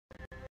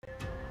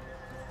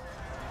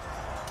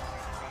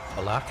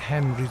Black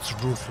Henry's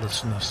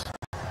ruthlessness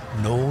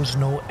knows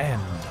no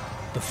end.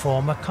 The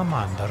former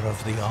commander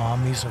of the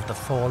armies of the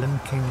fallen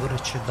King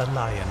Richard the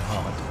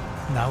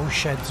Lionheart now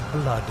sheds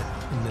blood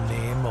in the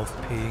name of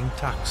paying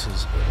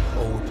taxes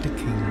owed to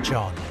King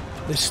John.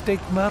 The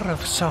stigma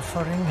of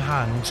suffering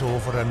hangs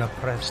over an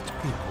oppressed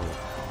people.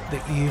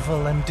 The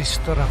evil and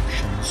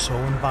destruction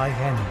sown by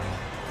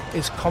Henry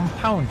is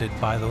compounded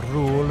by the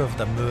rule of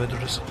the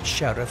murderous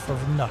Sheriff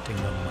of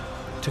Nottingham.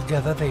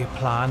 Together they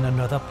plan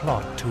another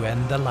plot to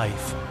end the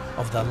life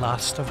of the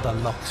last of the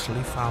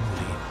Locksley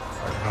family,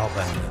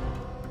 Robin.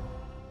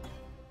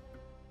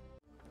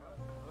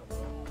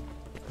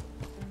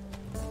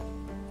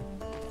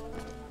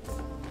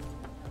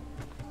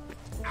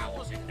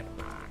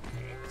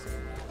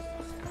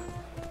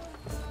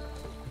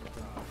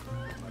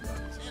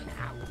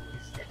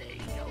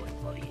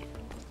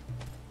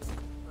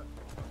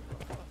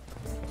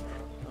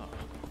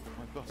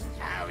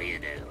 How are you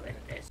doing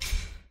this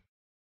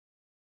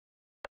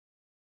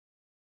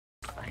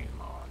fine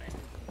morning?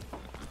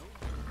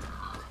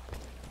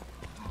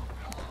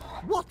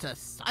 What a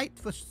sight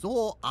for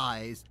sore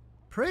eyes!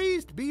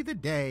 Praised be the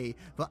day,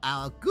 for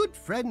our good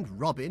friend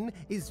Robin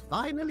is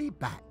finally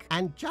back.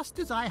 And just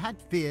as I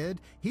had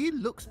feared, he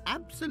looks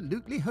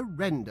absolutely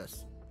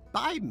horrendous.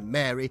 By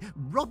Mary,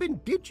 Robin,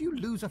 did you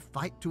lose a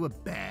fight to a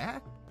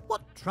bear?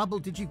 What trouble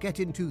did you get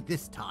into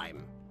this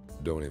time?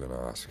 Don't even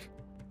ask.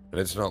 And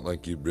it's not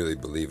like you really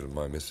believe in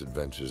my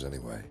misadventures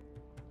anyway.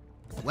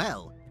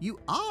 Well, you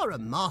are a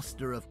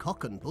master of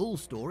cock and bull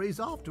stories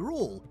after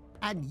all,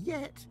 and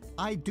yet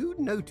I do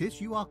notice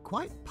you are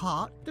quite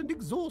parched and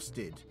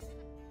exhausted.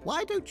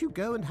 Why don't you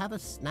go and have a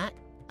snack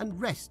and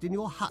rest in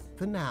your hut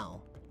for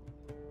now?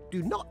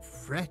 Do not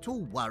fret or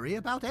worry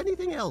about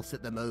anything else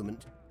at the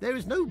moment. There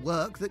is no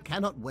work that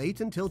cannot wait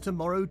until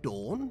tomorrow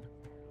dawn.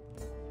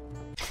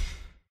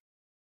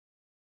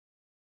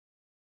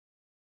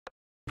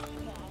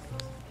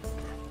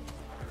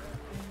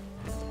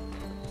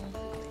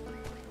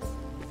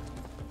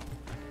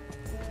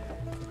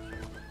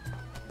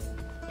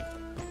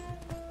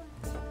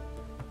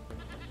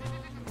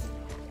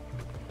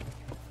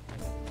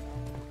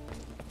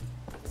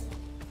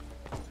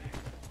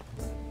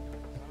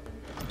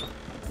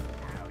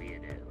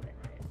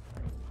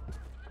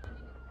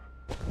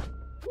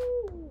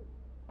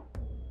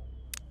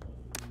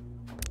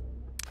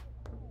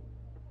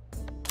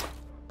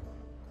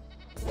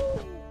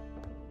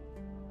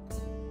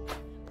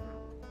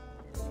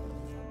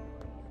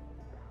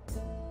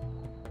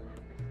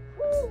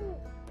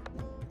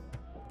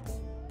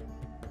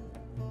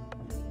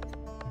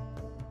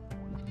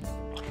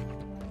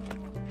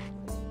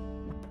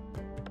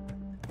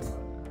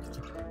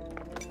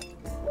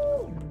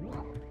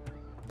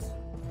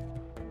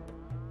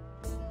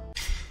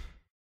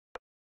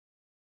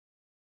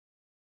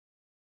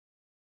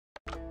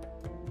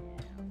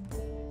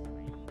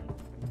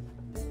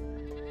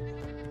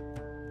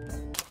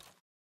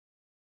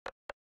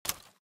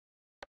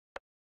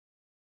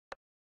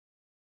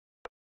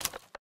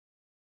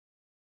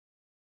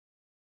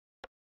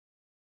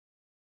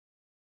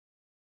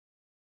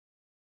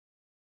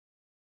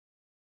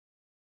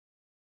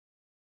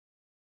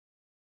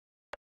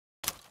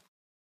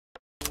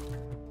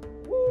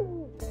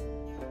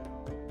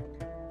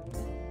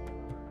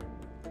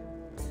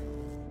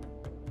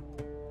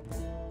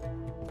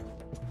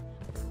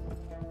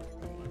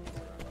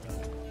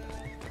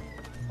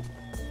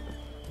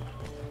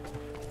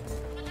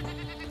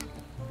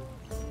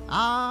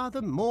 Ah,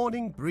 the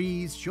morning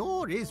breeze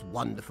sure is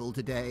wonderful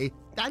today.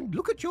 And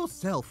look at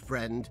yourself,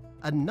 friend.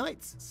 A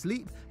night's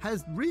sleep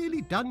has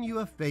really done you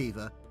a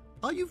favor.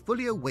 Are you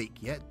fully awake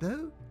yet,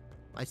 though?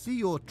 I see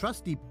your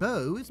trusty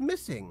bow is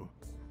missing.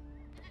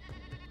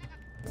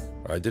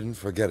 I didn't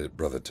forget it,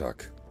 Brother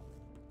Tuck.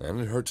 And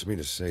it hurts me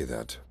to say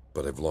that,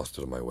 but I've lost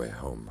it on my way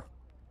home.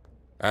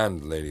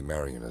 And Lady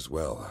Marion as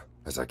well,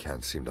 as I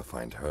can't seem to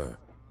find her.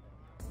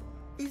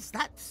 Is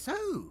that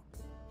so?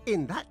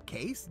 In that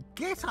case,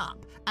 get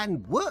up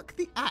and work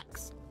the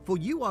axe, for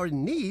you are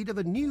in need of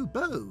a new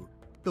bow.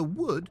 The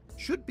wood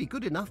should be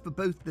good enough for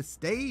both the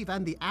stave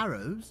and the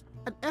arrows.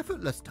 An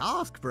effortless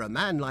task for a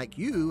man like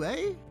you,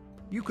 eh?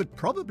 You could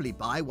probably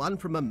buy one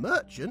from a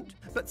merchant,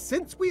 but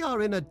since we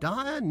are in a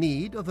dire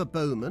need of a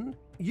bowman,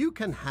 you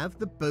can have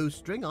the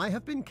bowstring I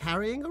have been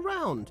carrying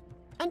around.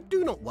 And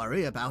do not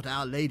worry about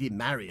our Lady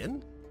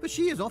Marion, for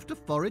she is off to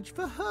forage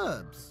for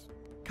herbs.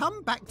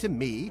 Come back to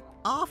me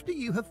after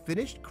you have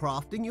finished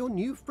crafting your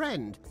new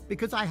friend,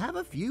 because I have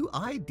a few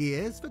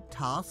ideas for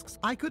tasks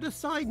I could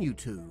assign you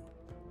to.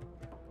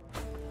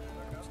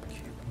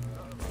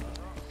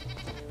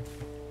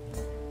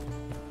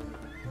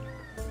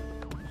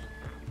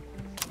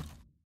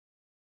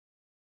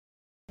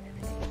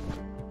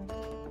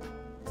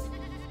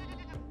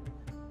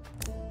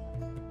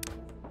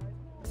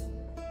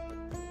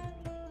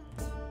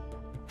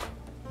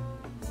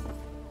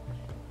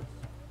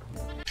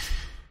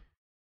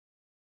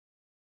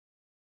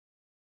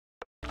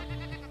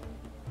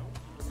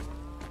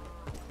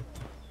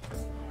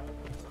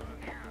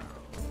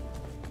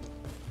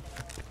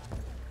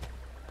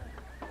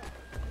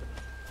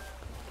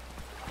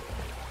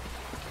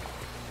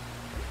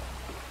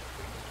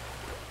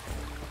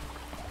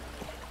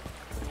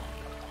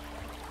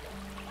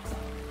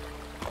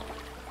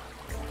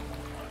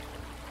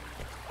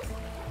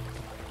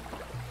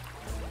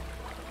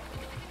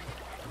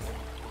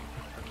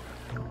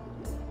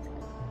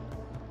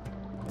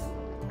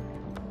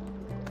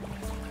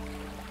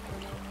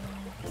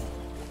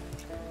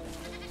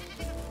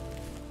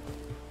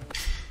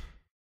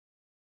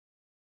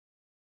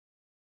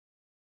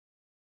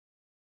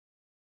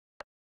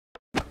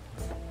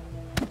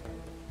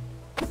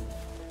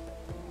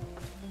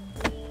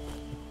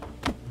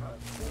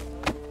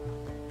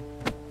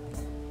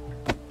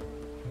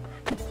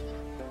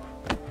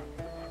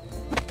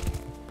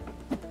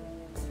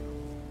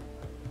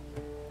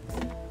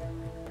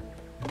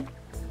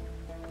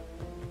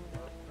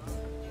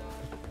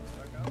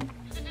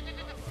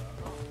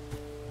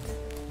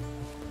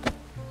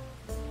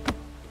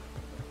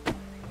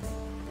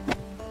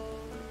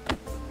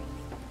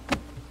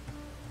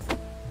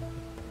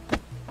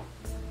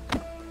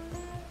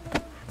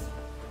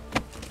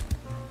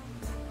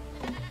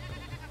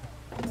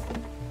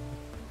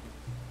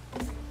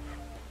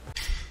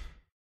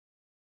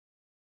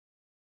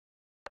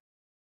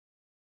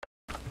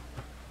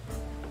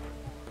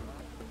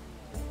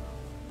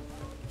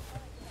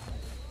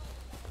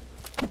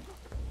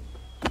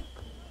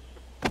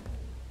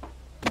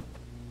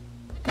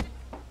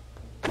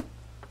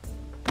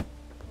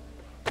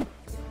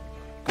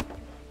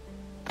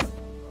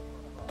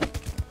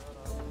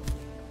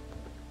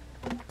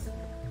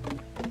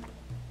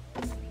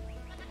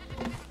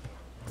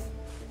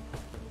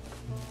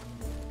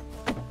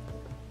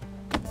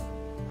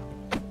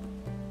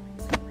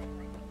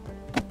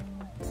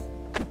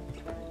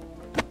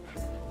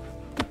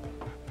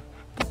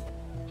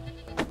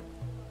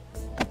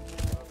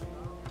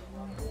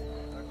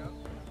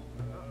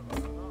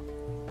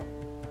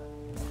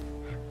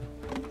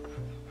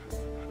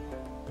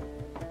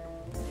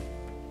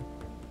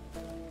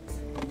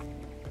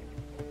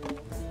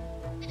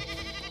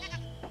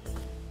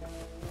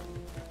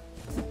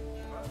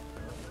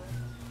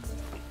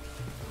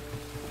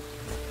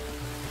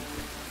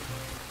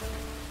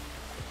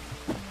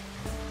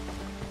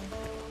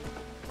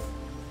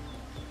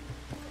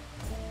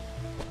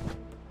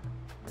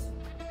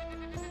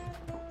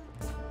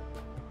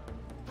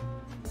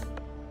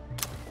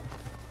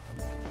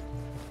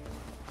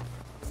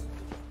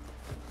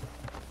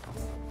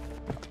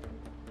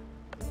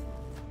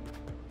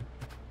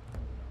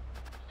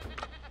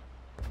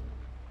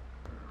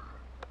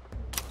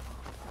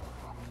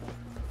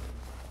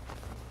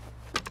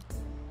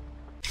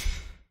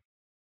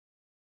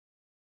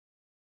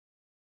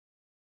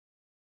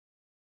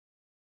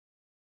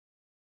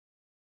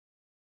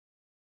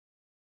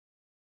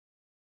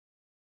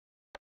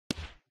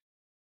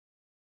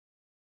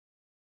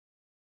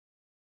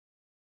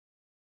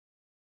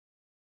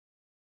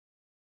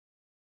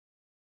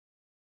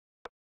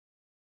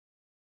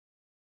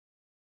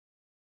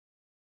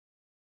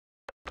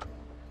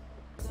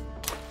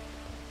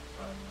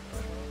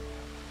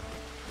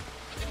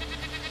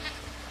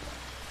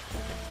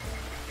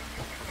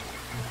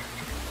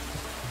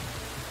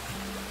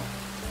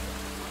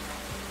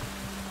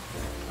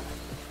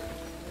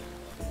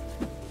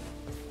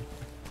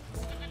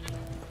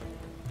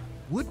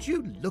 Would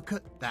you look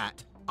at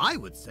that? I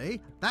would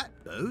say that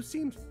bow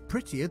seems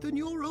prettier than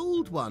your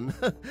old one.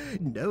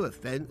 No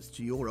offense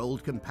to your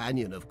old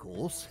companion, of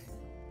course.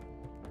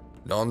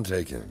 None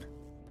taken.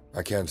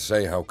 I can't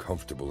say how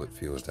comfortable it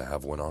feels to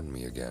have one on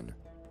me again.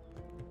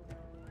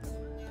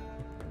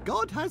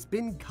 God has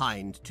been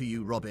kind to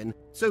you, Robin,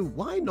 so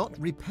why not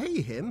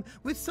repay him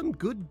with some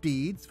good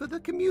deeds for the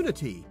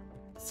community?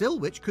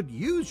 Silwich could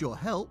use your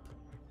help.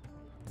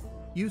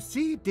 You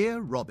see, dear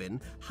Robin,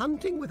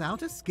 hunting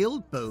without a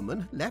skilled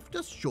bowman left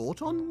us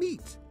short on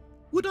meat.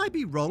 Would I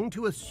be wrong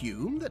to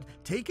assume that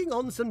taking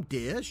on some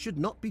deer should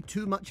not be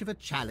too much of a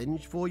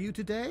challenge for you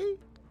today?